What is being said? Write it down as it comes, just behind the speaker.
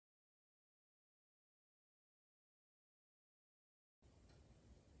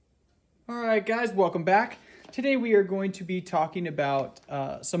All right, guys, welcome back. Today we are going to be talking about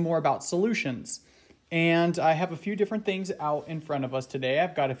some more about solutions. And I have a few different things out in front of us today.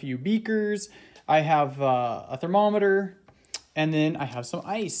 I've got a few beakers, I have a thermometer, and then I have some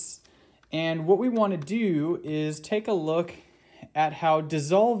ice. And what we want to do is take a look at how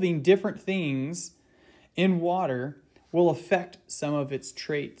dissolving different things in water will affect some of its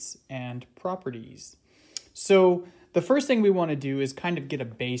traits and properties. So the first thing we want to do is kind of get a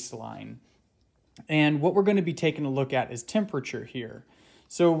baseline. And what we're going to be taking a look at is temperature here.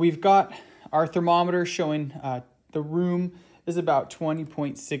 So we've got our thermometer showing the room is about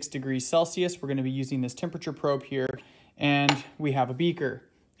 20.6 degrees Celsius. We're going to be using this temperature probe here, and we have a beaker.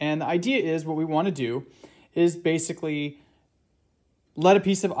 And the idea is what we want to do is basically let a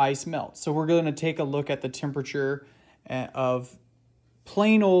piece of ice melt. So we're going to take a look at the temperature of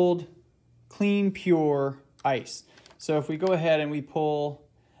plain old, clean, pure ice. So if we go ahead and we pull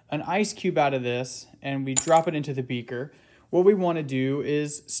an ice cube out of this and we drop it into the beaker, what we want to do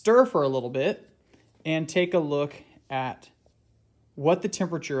is stir for a little bit and take a look at what the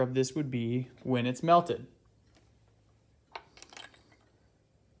temperature of this would be when it's melted.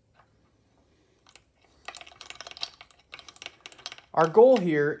 Our goal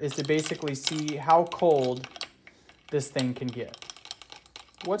here is to basically see how cold this thing can get.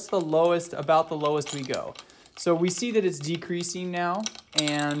 What's the lowest, about the lowest we go? So we see that it's decreasing now,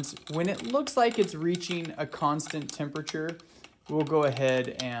 and when it looks like it's reaching a constant temperature, we'll go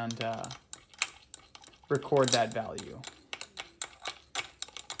ahead and record that value.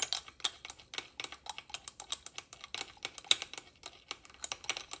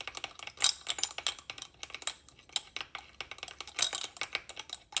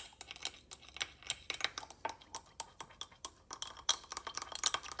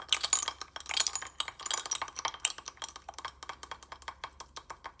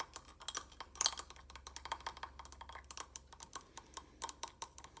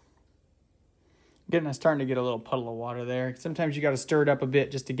 Starting to get a little puddle of water there. Sometimes you got to stir it up a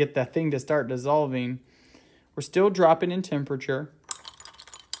bit just to get that thing to start dissolving. We're still dropping in temperature.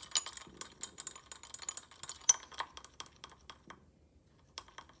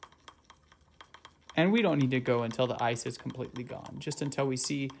 And we don't need to go until the ice is completely gone, just until we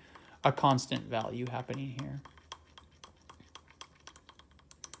see a constant value happening here.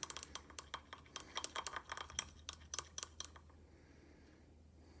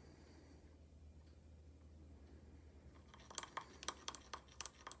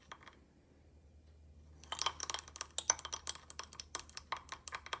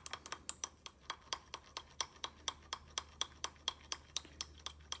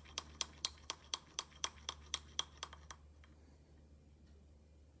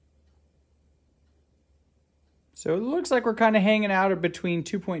 So it looks like we're kind of hanging out at between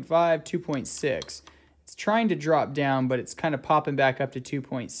 2.5, 2.6. It's trying to drop down, but it's kind of popping back up to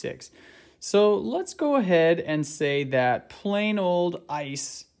 2.6. So let's go ahead and say that plain old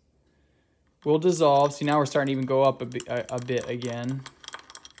ice will dissolve. See, now we're starting to even go up a bit again.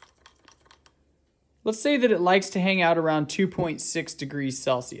 Let's say that it likes to hang out around 2.6 degrees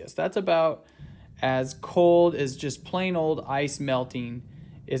Celsius. That's about as cold as just plain old ice melting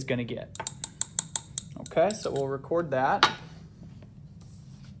is going to get. Okay, so we'll record that.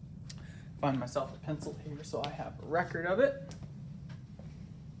 Find myself a pencil here so I have a record of it.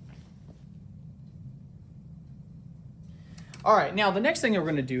 All right, now the next thing that we're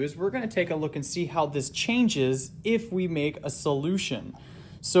going to do is we're going to take a look and see how this changes if we make a solution.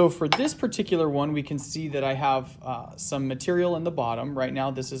 So for this particular one, we can see that I have some material in the bottom. Right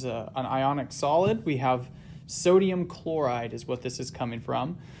now, this is an ionic solid. We have sodium chloride is what this is coming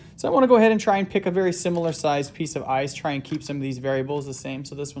from. So I want to go ahead and try and pick a very similar sized piece of ice, try and keep some of these variables the same.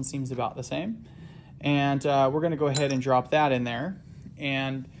 So this one seems about the same. And we're going to go ahead and drop that in there.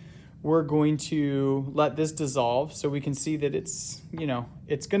 And we're going to let this dissolve so we can see that it's,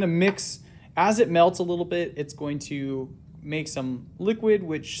 it's going to mix. As it melts a little bit, it's going to make some liquid,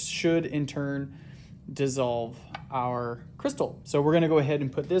 which should in turn dissolve our crystal. So we're going to go ahead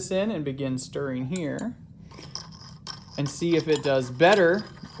and put this in and begin stirring here and see if it does better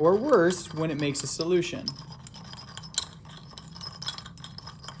or worse when it makes a solution.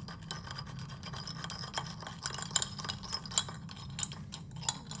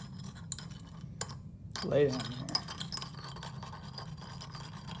 Lay down here.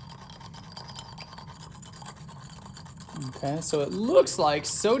 Okay, so it looks like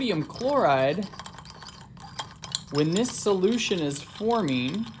sodium chloride, when this solution is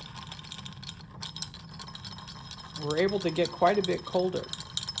forming, we're able to get quite a bit colder.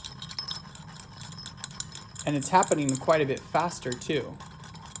 And it's happening quite a bit faster too.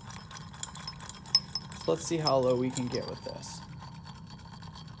 let's see how low we can get with this.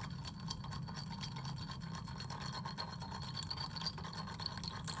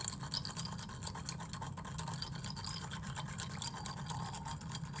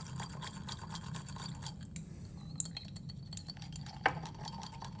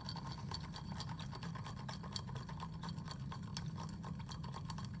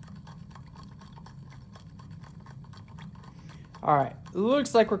 All right, it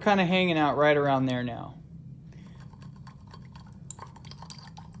looks like we're kind of hanging out right around there now.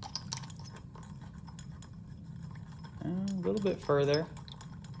 A little bit further.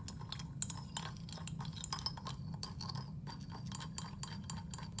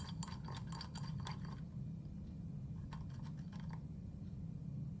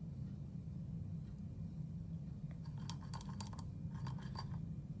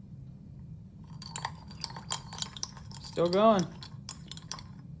 Still going.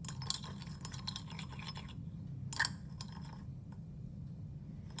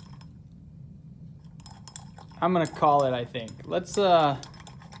 I'm gonna call it, I think. Let's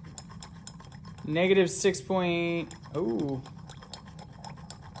negative 6 point, ooh.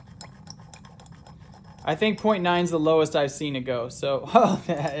 I think 0.9 is the lowest I've seen it go, so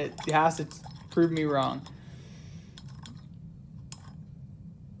it has to prove me wrong.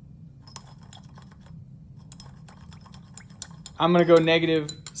 I'm gonna go negative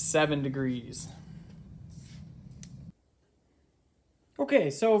 7 degrees. Okay,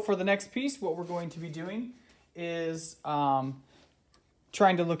 so for the next piece, what we're going to be doing is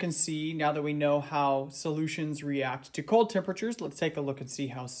trying to look and see, now that we know how solutions react to cold temperatures, let's take a look and see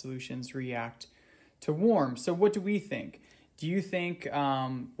how solutions react to warm. So what do we think? Do you think,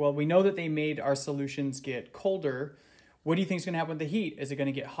 well, we know that they made our solutions get colder. What do you think is going to happen with the heat? Is it going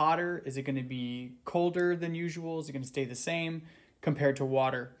to get hotter? Is it going to be colder than usual? Is it going to stay the same compared to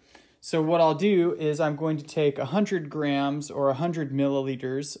water? So what I'll do is I'm going to take 100 grams or 100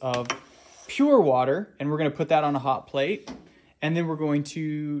 milliliters of pure water, and we're going to put that on a hot plate. And then we're going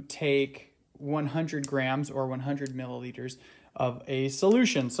to take 100 grams or 100 milliliters of a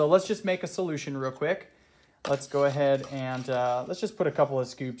solution. So let's just make a solution real quick. Let's go ahead and let's just put a couple of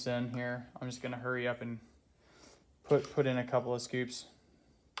scoops in here. I'm just going to hurry up and put in a couple of scoops.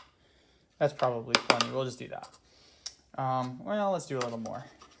 That's probably plenty. We'll just do that. Well, let's do a little more.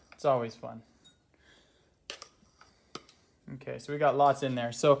 It's always fun. Okay, so we got lots in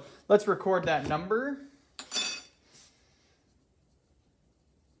there. So let's record that number.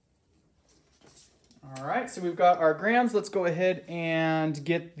 All right, so we've got our grams. Let's go ahead and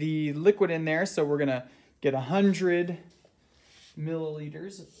get the liquid in there. So we're gonna get 100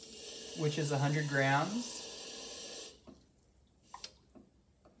 milliliters, which is 100 grams.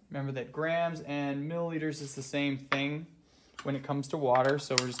 Remember that grams and milliliters is the same thing when it comes to water.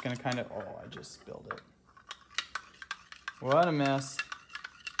 So we're just gonna kind of, oh, I just spilled it. What a mess.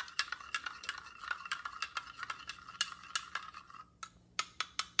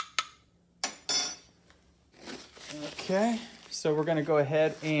 Okay, so we're gonna go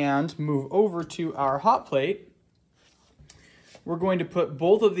ahead and move over to our hot plate. We're going to put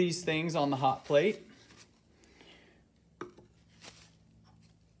both of these things on the hot plate.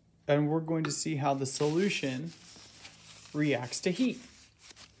 And we're going to see how the solution reacts to heat.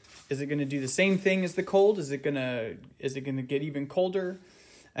 Is it gonna do the same thing as the cold? Is it gonna get even colder?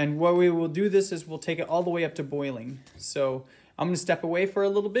 And what we will do this is we'll take it all the way up to boiling. So I'm gonna step away for a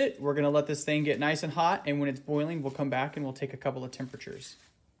little bit. We're gonna let this thing get nice and hot, and when it's boiling, we'll come back and we'll take a couple of temperatures.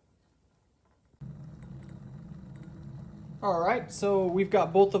 All right, so we've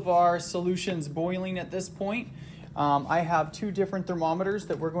got both of our solutions boiling at this point. I have two different thermometers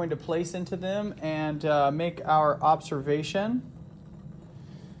that we're going to place into them and make our observation.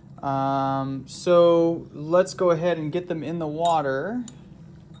 So let's go ahead and get them in the water.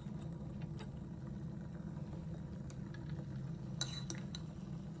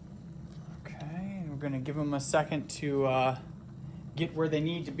 Okay, we're going to give them a second to get where they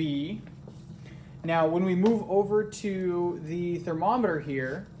need to be. Now, when we move over to the thermometer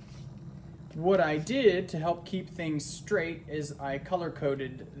here, what I did to help keep things straight is I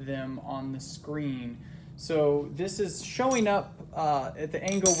color-coded them on the screen. So this is showing up at the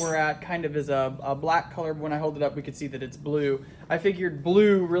angle we're at kind of as a black color. When I hold it up, we can see that it's blue. I figured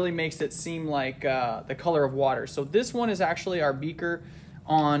blue really makes it seem like the color of water. So this one is actually our beaker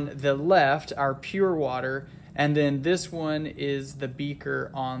on the left, our pure water, and then this one is the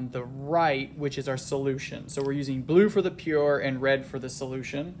beaker on the right, which is our solution. So we're using blue for the pure and red for the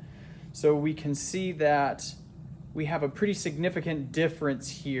solution. So we can see that we have a pretty significant difference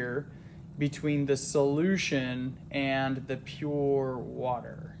here between the solution and the pure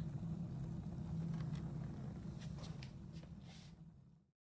water.